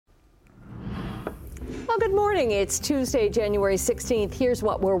Well, good morning. It's Tuesday, January 16th. Here's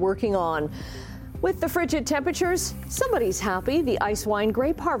what we're working on. With the frigid temperatures, somebody's happy. The Icewine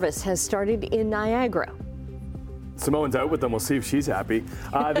grape harvest has started in Niagara. Simone's out with them. We'll see if she's happy.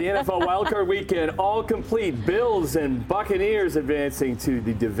 The NFL wildcard weekend all complete. Bills and Buccaneers advancing to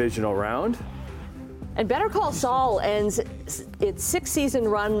the divisional round. And Better Call Saul ends its six-season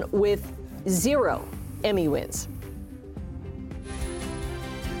run with 0 Emmy wins.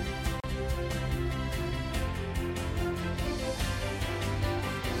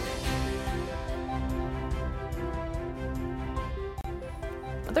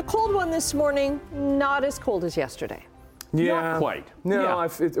 The cold one this morning, not as cold as yesterday. Yeah. Not quite. No,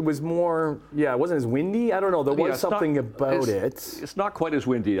 Yeah. it was more, it wasn't as windy. I don't know. There was something about it. It's not quite as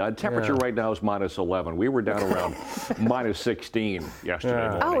windy. Temperature right now is minus 11. We were down around minus 16 yesterday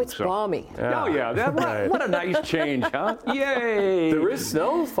morning. Oh, it's balmy. Oh, yeah. What a nice change, huh? Yay. There is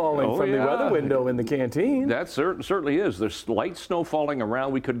snow falling from the weather window in the canteen. That certainly is. There's light snow falling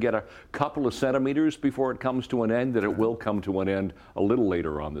around. We could get a couple of centimeters before it comes to an end, and it will come to an end a little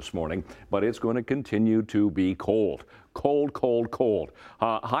later on this morning. But it's going to continue to be cold. Cold, cold, cold.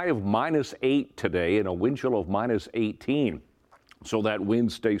 High of minus 8 today and a wind chill of minus 18. So that wind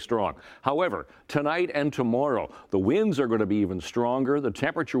stays strong. However, tonight and tomorrow, the winds are going to be even stronger. The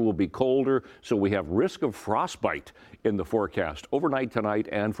temperature will be colder, so we have risk of frostbite in the forecast overnight tonight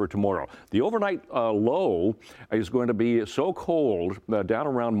and for tomorrow. The overnight low is going to be so cold, down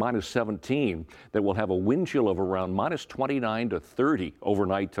around minus 17, that we'll have a wind chill of around minus 29 to 30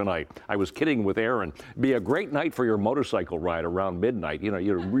 overnight tonight. I was kidding with Aaron. Be a great night for your motorcycle ride around midnight.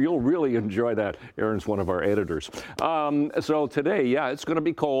 You'll really enjoy that. Aaron's one of our editors. So today, it's going to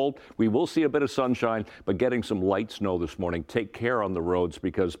be cold. We will see a bit of sunshine, but getting some light snow this morning. Take care on the roads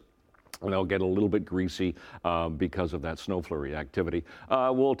because they'll get a little bit greasy because of that snow flurry activity.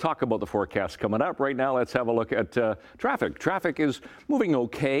 We'll talk about the forecast coming up. Right now, let's have a look at traffic. Traffic is moving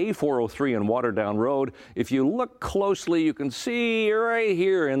okay, 403 and Waterdown Road. If you look closely, you can see right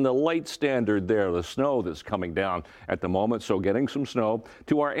here in the light standard there, the snow that's coming down at the moment. So getting some snow.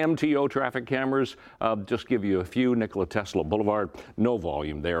 To our MTO traffic cameras, just give you a few. Nikola Tesla Boulevard, no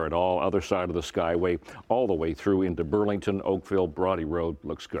volume there at all. Other side of the Skyway, all the way through into Burlington, Oakville, Brodie Road,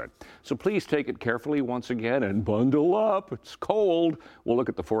 looks good. So please take it carefully once again and bundle up. It's cold. We'll look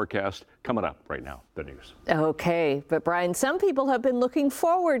at the forecast coming up right now. The news. Okay, but Brian, some people have been looking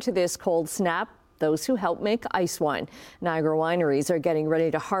forward to this cold snap. Those who help make Icewine. Niagara wineries are getting ready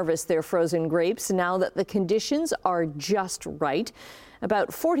to harvest their frozen grapes now that the conditions are just right.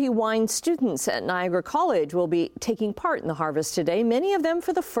 About 40 wine students at Niagara College will be taking part in the harvest today, many of them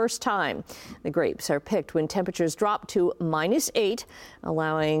for the first time. The grapes are picked when temperatures drop to minus 8,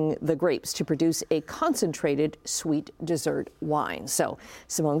 allowing the grapes to produce a concentrated sweet dessert wine. So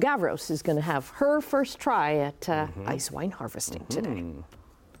Simone Gavros is going to have her first try at Icewine harvesting today.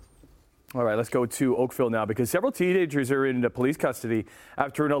 All right, let's go to Oakville now because several teenagers are in police custody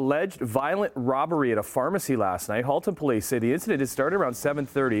after an alleged violent robbery at a pharmacy last night. Halton police say the incident had started around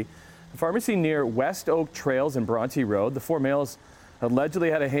 7:30. The pharmacy near West Oak Trails and Bronte Road. The 4 males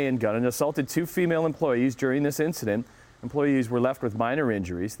allegedly had a handgun and assaulted 2 female employees during this incident. Employees were left with minor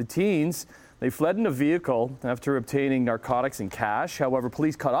injuries. The teens, they fled in a vehicle after obtaining narcotics and cash. However,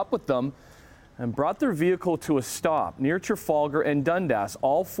 police caught up with them and brought their vehicle to a stop near Trafalgar and Dundas.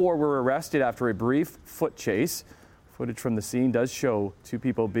 All 4 were arrested after a brief foot chase. Footage from the scene does show 2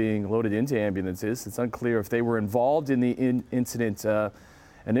 people being loaded into ambulances. It's unclear if they were involved in the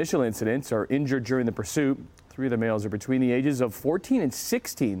initial incidents or injured during the pursuit. 3 of the males are between the ages of 14 and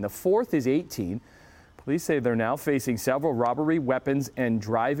 16. The 4th is 18. Police say they're now facing several robbery, weapons, and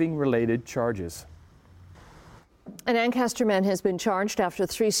driving-related charges. An Ancaster man has been charged after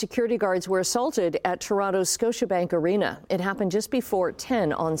 3 security guards were assaulted at Toronto's Scotiabank Arena. It happened just before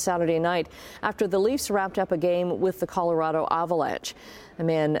 10 on Saturday night after the Leafs wrapped up a game with the Colorado Avalanche. A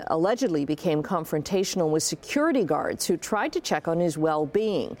man allegedly became confrontational with security guards who tried to check on his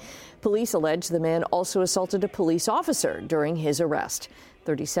well-being. Police allege the man also assaulted a police officer during his arrest.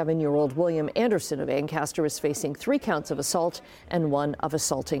 37-year-old William Anderson of Ancaster is facing 3 counts of assault and 1 of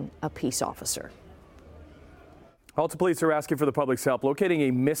assaulting a peace officer. Halton police are asking for the public's help locating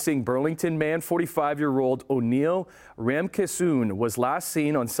a missing Burlington man. 45-year-old O'Neill Ramkisoon was last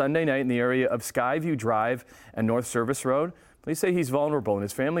seen on Sunday night in the area of Skyview Drive and North Service Road. Police say he's vulnerable and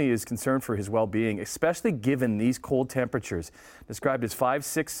his family is concerned for his well-being, especially given these cold temperatures. Described as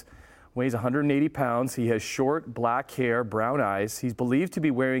 5'6", weighs 180 pounds. He has short black hair, brown eyes. He's believed to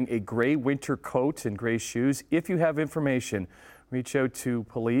be wearing a gray winter coat and gray shoes. If you have information, reach out to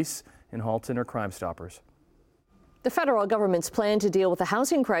police in Halton or Crime Stoppers. The federal government's plan to deal with the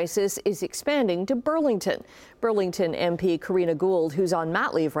housing crisis is expanding to Burlington. Burlington MP Karina Gould, who's on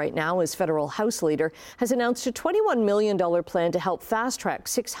mat leave right now as federal House Leader, has announced a $21 million plan to help fast-track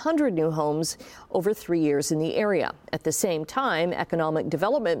 600 new homes over 3 years in the area. At the same time, Economic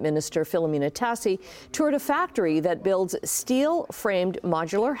Development Minister Philomena Tassi toured a factory that builds steel-framed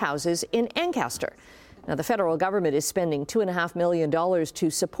modular houses in Ancaster. Now, the federal government is spending $2.5 million to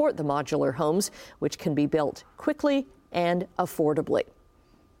support the modular homes, which can be built quickly and affordably.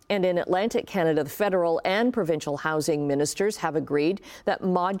 And in Atlantic Canada, the federal and provincial housing ministers have agreed that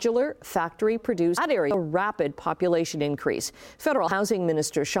modular factory-produced that area a rapid population increase. Federal Housing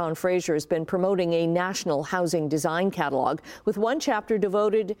Minister Sean Fraser has been promoting a national housing design catalogue with one chapter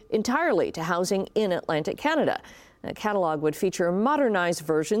devoted entirely to housing in Atlantic Canada. That catalogue would feature modernized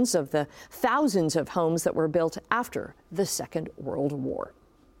versions of the thousands of homes that were built after the Second World War.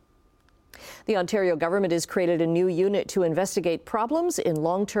 The Ontario government has created a new unit to investigate problems in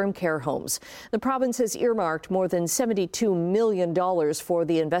long-term care homes. The province has earmarked more than $72 million for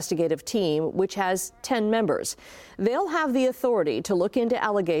the investigative team, which has 10 members. They'll have the authority to look into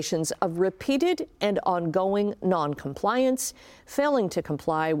allegations of repeated and ongoing non-compliance, failing to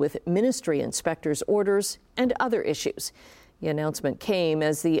comply with ministry inspectors' orders, and other issues. The announcement came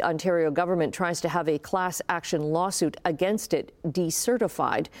as the Ontario government tries to have a class action lawsuit against it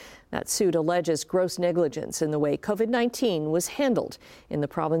decertified. That suit alleges gross negligence in the way COVID-19 was handled in the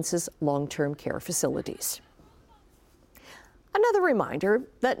province's long-term care facilities. Another reminder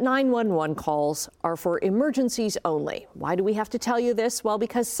that 911 calls are for emergencies only. Why do we have to tell you this? Well,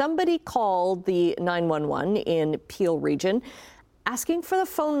 because somebody called the 911 in Peel Region asking for the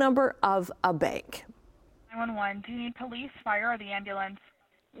phone number of a bank. 911. Do you need police, fire, or the ambulance?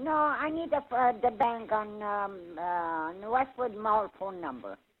 No, I need the bank on Westwood Mall phone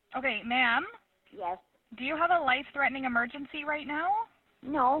number. Okay, ma'am? Yes. Do you have a life-threatening emergency right now?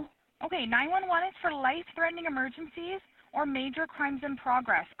 No. Okay, 911 is for life-threatening emergencies or major crimes in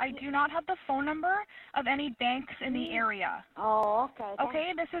progress. I do not have the phone number of any banks in the area. Oh, okay.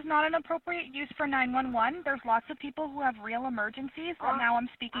 Okay, this is not an appropriate use for 911. There's lots of people who have real emergencies, but now I'm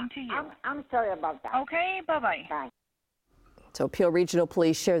speaking to you. I'm sorry about that. Okay, bye-bye. Bye. So Peel Regional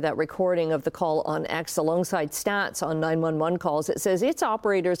Police shared that recording of the call on X alongside stats on 911 calls. It says its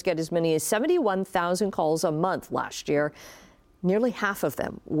operators get as many as 71,000 calls a month last year. Nearly half of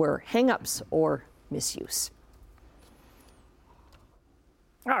them were hang-ups or misuse.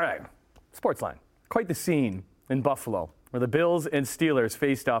 All right, Sportsline. Quite the scene in Buffalo, where the Bills and Steelers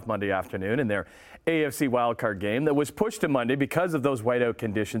faced off Monday afternoon in their AFC wildcard game that was pushed to Monday because of those whiteout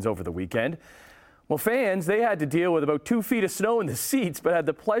conditions over the weekend. Well, fans, they had to deal with about 2 feet of snow in the seats, but had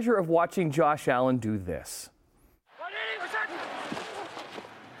the pleasure of watching Josh Allen do this.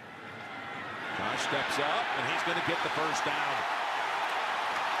 Josh steps up, and he's going to get the first down.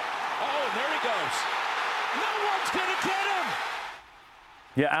 Oh, and there he goes. No one's going to get him.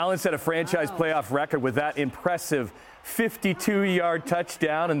 Yeah, Allen set a franchise playoff record with that impressive 52-yard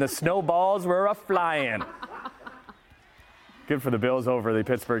touchdown, and the snowballs were a-flying. Good for the Bills over the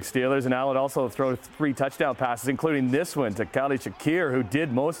Pittsburgh Steelers, and Allen also threw 3 touchdown passes, including this one to Khalil Shakir, who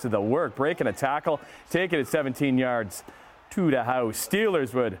did most of the work, breaking a tackle, taking it 17 yards to the house.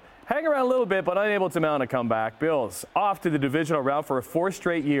 Steelers would hang around a little bit, but unable to mount a comeback. Bills off to the divisional round for a 4th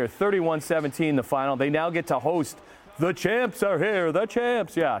straight year, 31-17 the final. They now get to host the champs are here, the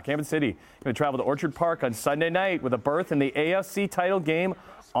champs. Yeah, Kansas City going to travel to Orchard Park on Sunday night with a berth in the AFC title game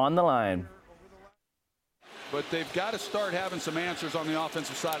on the line. But they've got to start having some answers on the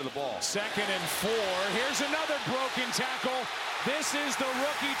offensive side of the ball. 2nd and 4. Here's another broken tackle. This is the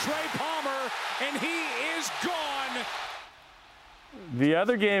rookie Trey Palmer, and he is gone. The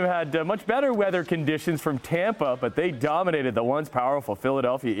other game had much better weather conditions from Tampa, but they dominated the once powerful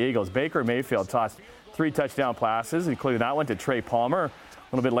Philadelphia Eagles. Baker Mayfield tossed 3 touchdown passes, including that one to Trey Palmer. A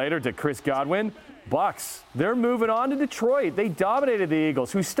little bit later to Chris Godwin. Bucks, they're moving on to Detroit. They dominated the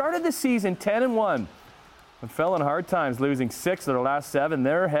Eagles, who started the season 10-1. And fell in hard times, losing 6 of their last 7.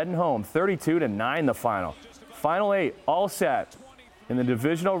 They're heading home, 32-9 the final. Final 8 all set in the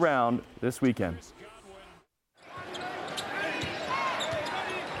divisional round this weekend.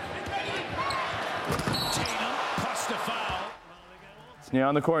 Now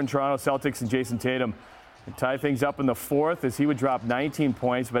on the court in Toronto, Celtics and Jason Tatum tie things up in the 4th as he would drop 19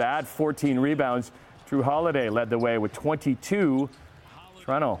 points but add 14 rebounds. Drew Holiday led the way with 22.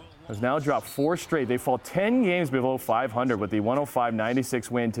 Toronto has now dropped 4 straight. They fall 10 games below 500 with the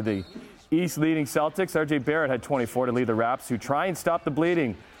 105-96 win to the East leading Celtics. R.J. Barrett had 24 to lead the Raps, who try and stop the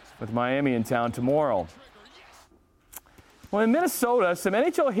bleeding with Miami in town tomorrow. Well, in Minnesota, some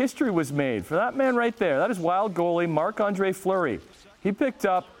NHL history was made for that man right there. That is Wild goalie Marc-Andre Fleury. He picked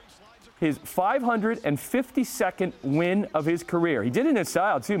up his 552nd win of his career. He did it in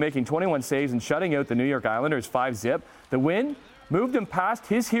style, too, making 21 saves and shutting out the New York Islanders 5-0. The win moved him past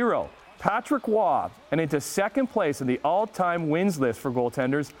his hero, Patrick Waugh, and into second place in the all-time wins list for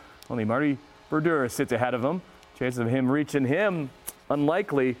goaltenders. Only Marty Brodeur sits ahead of him. Chances of him reaching him,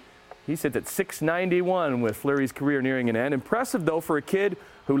 unlikely. He sits at 691 with Fleury's career nearing an end. Impressive, though, for a kid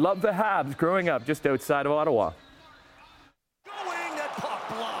who loved the Habs growing up just outside of Ottawa. Going, that puck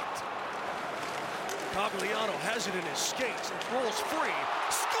blocked. Cogliano has it in his skates and rolls free.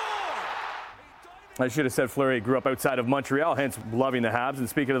 Score! I should have said Fleury grew up outside of Montreal, hence loving the Habs. And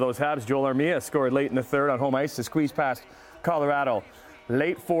speaking of those Habs, Joel Armia scored late in the third on home ice to squeeze past Colorado.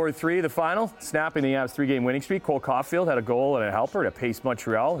 Late 4-3, the final, snapping the Avs' 3-game winning streak. Cole Caulfield had a goal and a helper to pace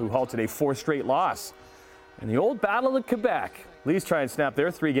Montreal, who halted a 4th straight loss. In the old Battle of Quebec, Leafs try and snap their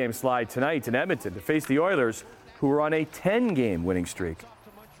 3-game slide tonight in Edmonton to face the Oilers, who are on a 10-game winning streak.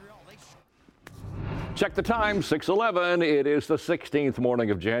 Check the time, 6:11. It is the 16th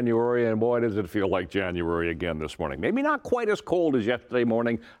morning of January, and boy, does it feel like January again this morning. Maybe not quite as cold as yesterday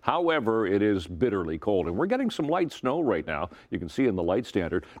morning. However, it is bitterly cold, and we're getting some light snow right now. You can see in the light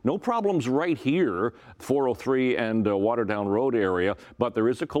standard. No problems right here, 403 and Waterdown Road area, but there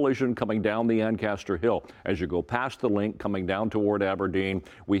is a collision coming down the Ancaster Hill. As you go past the link, coming down toward Aberdeen,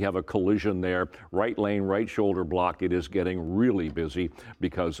 we have a collision there. Right lane, right shoulder block. It is getting really busy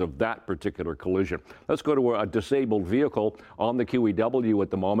because of that particular collision. Let's go to a disabled vehicle on the QEW at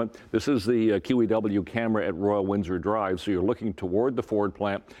the moment. This is the QEW camera at Royal Windsor Drive. So you're looking toward the Ford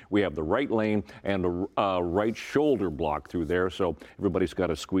plant. We have the right lane and a right shoulder block through there. So everybody's got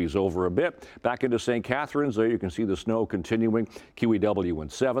to squeeze over a bit. Back into St. Catharines, there you can see the snow continuing. QEW in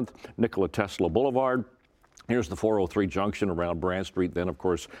 7th, Nikola Tesla Boulevard. Here's the 403 junction around Brand Street. Then, of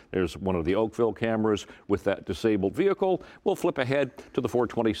course, there's one of the Oakville cameras with that disabled vehicle. We'll flip ahead to the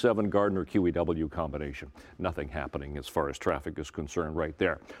 427 Gardner QEW combination. Nothing happening as far as traffic is concerned right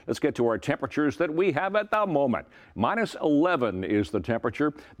there. Let's get to our temperatures that we have at the moment. Minus 11 is the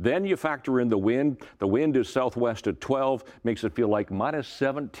temperature. Then you factor in the wind. The wind is southwest at 12, makes it feel like minus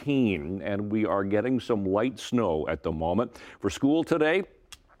 17. And we are getting some light snow at the moment. For school today,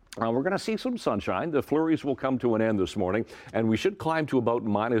 we're going to see some sunshine. The flurries will come to an end this morning, and we should climb to about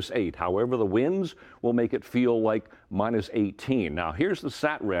minus 8. However, the winds will make it feel like minus 18. Now, here's the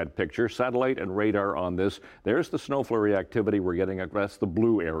SatRad picture, satellite and radar on this. There's the snow flurry activity we're getting. That's the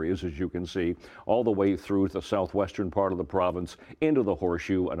blue areas, as you can see, all the way through the southwestern part of the province, into the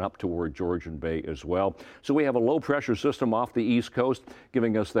Horseshoe, and up toward Georgian Bay as well. So we have a low-pressure system off the east coast,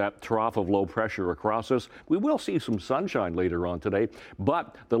 giving us that trough of low pressure across us. We will see some sunshine later on today,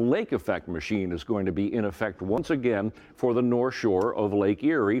 but the lake effect machine is going to be in effect once again for the north shore of Lake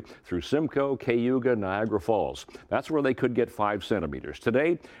Erie through Simcoe, Cayuga, Niagara Falls. That's where they could get 5 centimeters.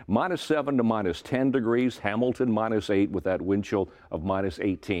 Today, minus 7 to minus 10 degrees. Hamilton, minus 8 with that wind chill of minus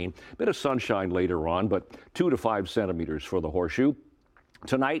 18. Bit of sunshine later on, but 2 to 5 centimeters for the Horseshoe.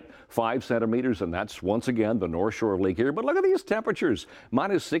 Tonight, 5 centimeters, and that's once again the north shore of Lake Erie. But look at these temperatures,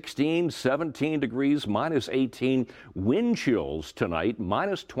 minus 16, 17 degrees, minus 18. Wind chills tonight,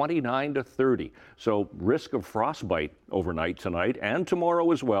 minus 29 to 30. So risk of frostbite overnight tonight and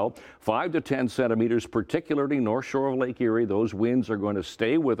tomorrow as well. 5 to 10 centimeters, particularly north shore of Lake Erie. Those winds are going to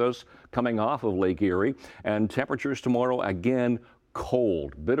stay with us coming off of Lake Erie. And temperatures tomorrow, again,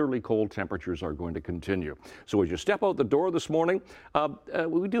 cold, bitterly cold temperatures are going to continue. So as you step out the door this morning,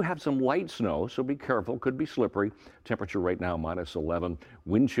 we do have some light snow, so be careful. Could be slippery. Temperature right now, minus 11.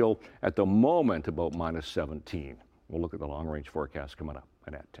 Wind chill at the moment about minus 17. We'll look at the long-range forecast coming up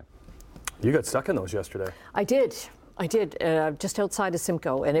at 10. You got stuck in those yesterday. I did, just outside of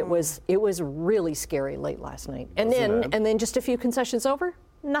Simcoe, and it was really scary late last night. And then just a few concessions over.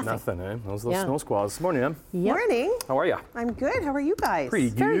 Nothing, eh? Those little snow squalls. This morning, Em. Yep. Morning. How are you? I'm good. How are you guys? Pretty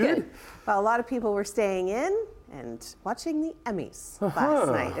good. Very good. Well, a lot of people were staying in and watching the Emmys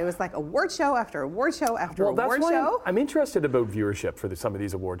last night. It was like award show after award show after award show. I'm interested about viewership for some of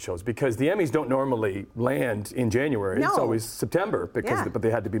these award shows because the Emmys don't normally land in January. No. It's always September but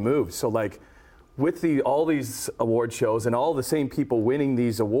they had to be moved. So like with all these award shows and all the same people winning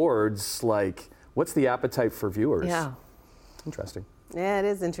these awards, like what's the appetite for viewers? Yeah. Interesting. Yeah, it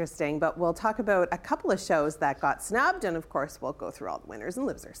is interesting, but we'll talk about a couple of shows that got snubbed, and of course, we'll go through all the winners and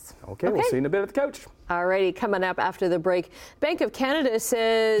losers. Okay, we'll see you in a bit at the couch. All righty, coming up after the break, Bank of Canada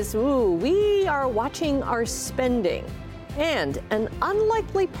says, we are watching our spending, and an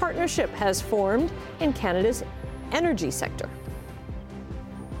unlikely partnership has formed in Canada's energy sector.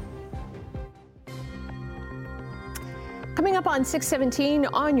 Coming up on 6:17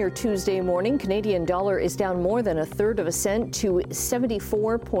 on your Tuesday morning, Canadian dollar is down more than 1/3 cent to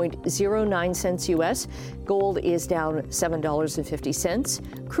 74.09 cents U.S. Gold is down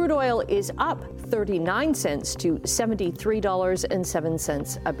 $7.50. Crude oil is up 39 cents to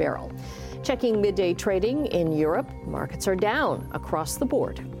 $73.07 a barrel. Checking midday trading in Europe, markets are down across the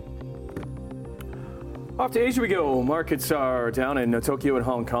board. Off to Asia we go. Markets are down in Tokyo and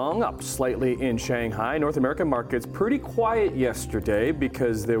Hong Kong, up slightly in Shanghai. North American markets pretty quiet yesterday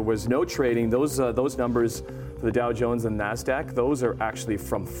because there was no trading. Those numbers for the Dow Jones and NASDAQ, those are actually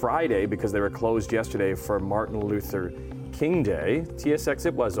from Friday because they were closed yesterday for Martin Luther King Day. TSX,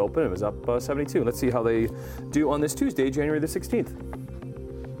 it was open. It was up 72. Let's see how they do on this Tuesday, January the 16th.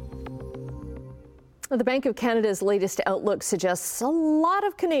 The Bank of Canada's latest outlook suggests a lot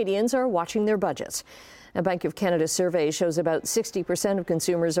of Canadians are watching their budgets. A Bank of Canada survey shows about 60% of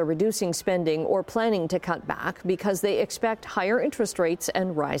consumers are reducing spending or planning to cut back because they expect higher interest rates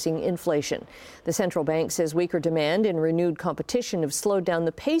and rising inflation. The central bank says weaker demand and renewed competition have slowed down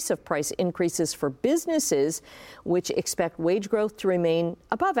the pace of price increases for businesses, which expect wage growth to remain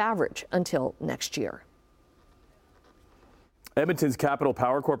above average until next year. Edmonton's Capital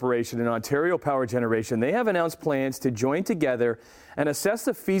Power Corporation and Ontario Power Generation, they have announced plans to join together and assess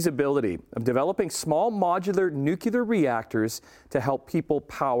the feasibility of developing small modular nuclear reactors to help people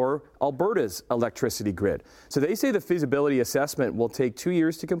power Alberta's electricity grid. So they say the feasibility assessment will take 2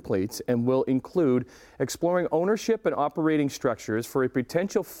 years to complete and will include exploring ownership and operating structures for a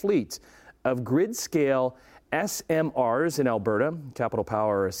potential fleet of grid-scale SMRs in Alberta. Capital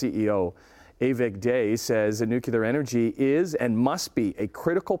Power CEO Avik Day says that nuclear energy is and must be a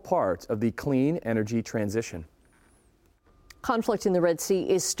critical part of the clean energy transition. Conflict in the Red Sea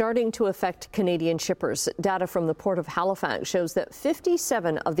is starting to affect Canadian shippers. Data from the Port of Halifax shows that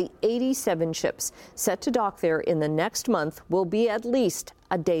 57 of the 87 ships set to dock there in the next month will be at least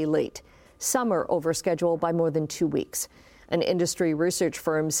a day late. Some are over schedule by more than 2 weeks. An industry research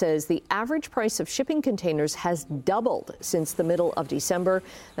firm says the average price of shipping containers has doubled since the middle of December.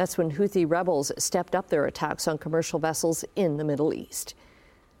 That's when Houthi rebels stepped up their attacks on commercial vessels in the Middle East.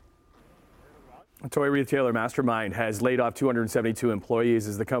 Toy retailer Mastermind has laid off 272 employees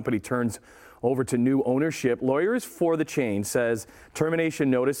as the company turns over to new ownership. Lawyers for the chain says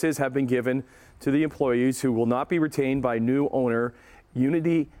termination notices have been given to the employees who will not be retained by new owner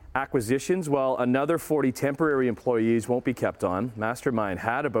Unity Acquisitions, while another 40 temporary employees won't be kept on. Mastermind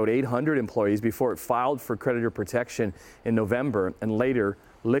had about 800 employees before it filed for creditor protection in November and later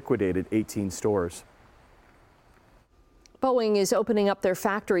liquidated 18 stores. Boeing is opening up their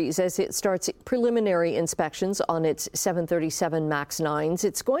factories as it starts preliminary inspections on its 737 MAX 9s.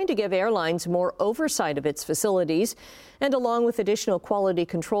 It's going to give airlines more oversight of its facilities, and along with additional quality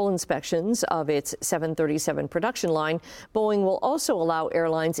control inspections of its 737 production line, Boeing will also allow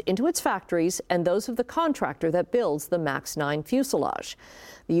airlines into its factories and those of the contractor that builds the MAX 9 fuselage.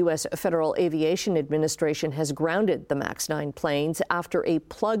 The U.S. Federal Aviation Administration has grounded the MAX 9 planes after a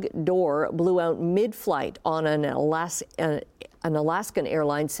plug door blew out mid-flight on an Alaskan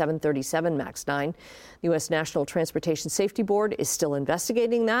Airlines 737 MAX 9. The U.S. National Transportation Safety Board is still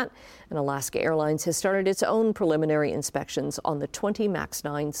investigating that, and Alaska Airlines has started its own preliminary inspections on the 20 MAX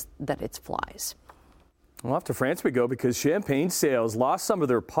 9s that it flies. Well, off to France we go because champagne sales lost some of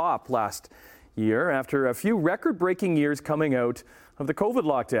their pop last year after a few record-breaking years coming out of the COVID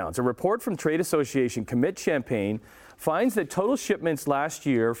lockdowns. A report from trade association Commit Champagne finds that total shipments last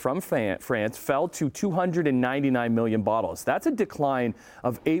year from France fell to 299 million bottles. That's a decline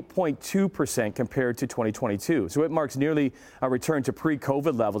of 8.2% compared to 2022. So it marks nearly a return to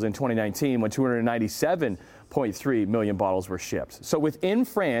pre-COVID levels in 2019 when 297.3 million bottles were shipped. So within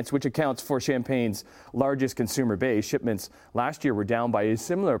France, which accounts for Champagne's largest consumer base, shipments last year were down by a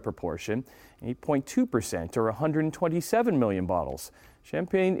similar proportion, 8.2%, or 127 million bottles.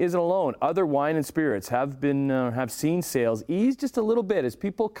 Champagne isn't alone. Other wine and spirits have seen sales ease just a little bit as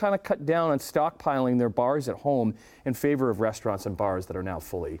people kind of cut down on stockpiling their bars at home in favor of restaurants and bars that are now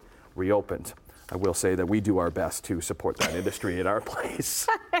fully reopened. I will say that we do our best to support that industry at our place.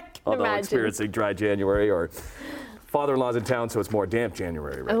 Although experiencing dry January, or father-in-law's in town, so it's more damp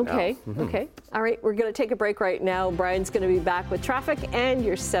January right now. Okay. All right, we're going to take a break right now. Brian's going to be back with traffic and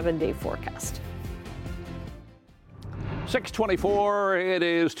your 7-day forecast. 6:24. It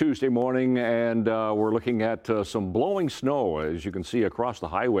is Tuesday morning, and we're looking at some blowing snow, as you can see across the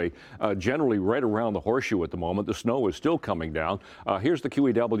highway, generally right around the horseshoe at the moment. The snow is still coming down. Here's the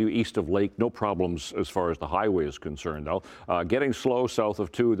QEW east of Lake. No problems as far as the highway is concerned, though. Getting slow south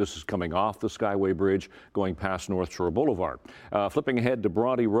of 2. This is coming off the Skyway Bridge, going past North Shore Boulevard. Flipping ahead to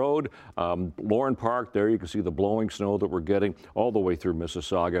Bronte Road, Lauren Park. There you can see the blowing snow that we're getting all the way through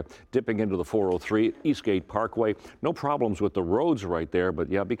Mississauga, dipping into the 403 Eastgate Parkway. No problems with the roads right there, but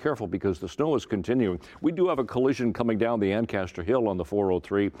yeah, be careful because the snow is continuing. We do have a collision coming down the Ancaster Hill on the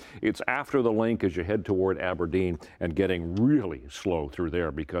 403. It's after the link as you head toward Aberdeen and getting really slow through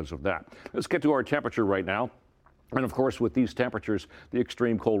there because of that. Let's get to our temperature right now. And of course, with these temperatures, the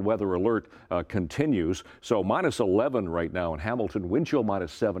extreme cold weather alert continues. So -11 right now in Hamilton, wind chill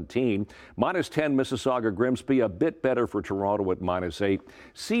 -17, -10 Mississauga, Grimsby, a bit better for Toronto at -8.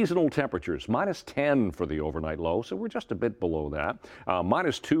 Seasonal temperatures, -10 for the overnight low, so we're just a bit below that.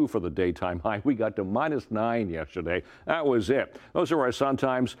 -2 for the daytime high. We got to -9 yesterday. That was it. Those are our sun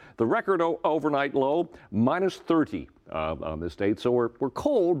times. The record overnight low, -30 on this date. So we're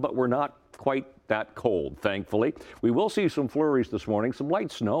cold, but we're not quite that cold, thankfully. We will see some flurries this morning, some light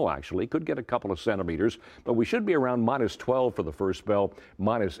snow actually, could get a couple of centimeters, but we should be around -12 for the first spell,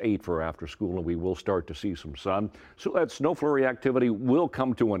 -8 for after school, and we will start to see some sun. So that snow flurry activity will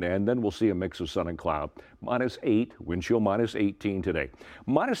come to an end, then we'll see a mix of sun and cloud. -8, wind chill -18 today.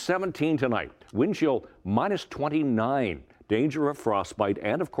 -17 tonight, wind chill -29. Danger of frostbite,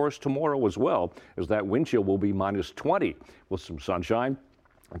 and of course tomorrow as well, as that wind chill will be -20 with some sunshine.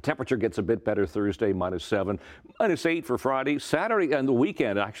 Temperature gets a bit better Thursday, -7, -8 for Friday. Saturday and the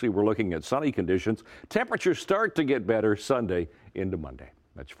weekend, actually, we're looking at sunny conditions. Temperatures start to get better Sunday into Monday.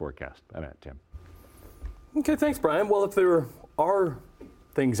 That's your forecast. I'm at Tim. Okay, thanks, Brian. Well, if there are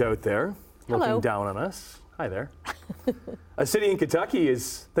things out there looking down on us, hi there. A city in Kentucky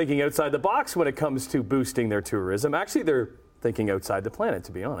is thinking outside the box when it comes to boosting their tourism. Actually, they're thinking outside the planet,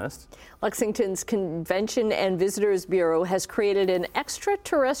 to be honest. Lexington's Convention and Visitors Bureau has created an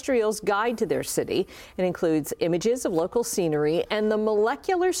extraterrestrials guide to their city. It includes images of local scenery and the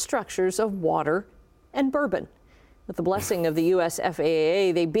molecular structures of water and bourbon. With the blessing of the U.S.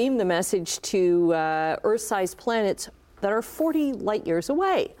 FAA, they beam the message to Earth-sized planets that are 40 light years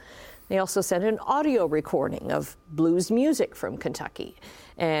away. They also sent an audio recording of blues music from Kentucky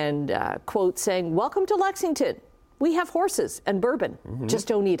and quote saying, "Welcome to Lexington. We have horses and bourbon. Just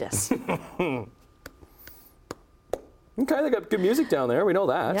don't eat us." Okay, they got good music down there. We know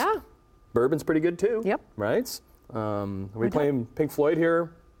that. Yeah. Bourbon's pretty good too. Yep. Right? Are we playing Pink Floyd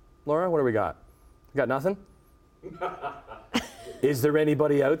here, Laura? What do we got? We got nothing? Is there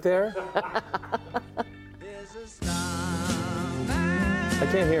anybody out there? I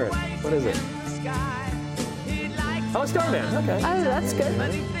can't hear it. What is it? Oh, Starman. Okay. Oh, that's good.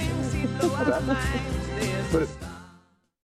 But